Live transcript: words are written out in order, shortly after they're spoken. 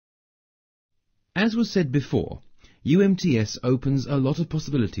As was said before, UMTS opens a lot of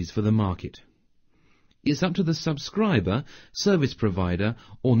possibilities for the market. It's up to the subscriber, service provider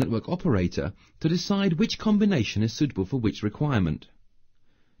or network operator to decide which combination is suitable for which requirement.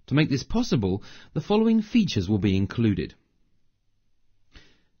 To make this possible, the following features will be included.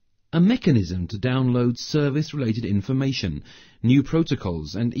 A mechanism to download service-related information, new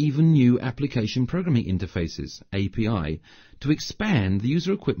protocols and even new application programming interfaces, API, to expand the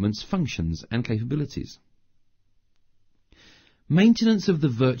user equipment's functions and capabilities. Maintenance of the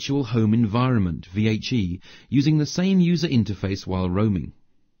virtual home environment, VHE, using the same user interface while roaming.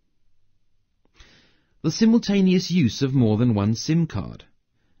 The simultaneous use of more than one SIM card.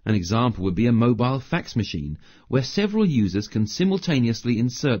 An example would be a mobile fax machine, where several users can simultaneously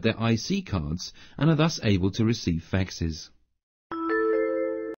insert their IC cards and are thus able to receive faxes.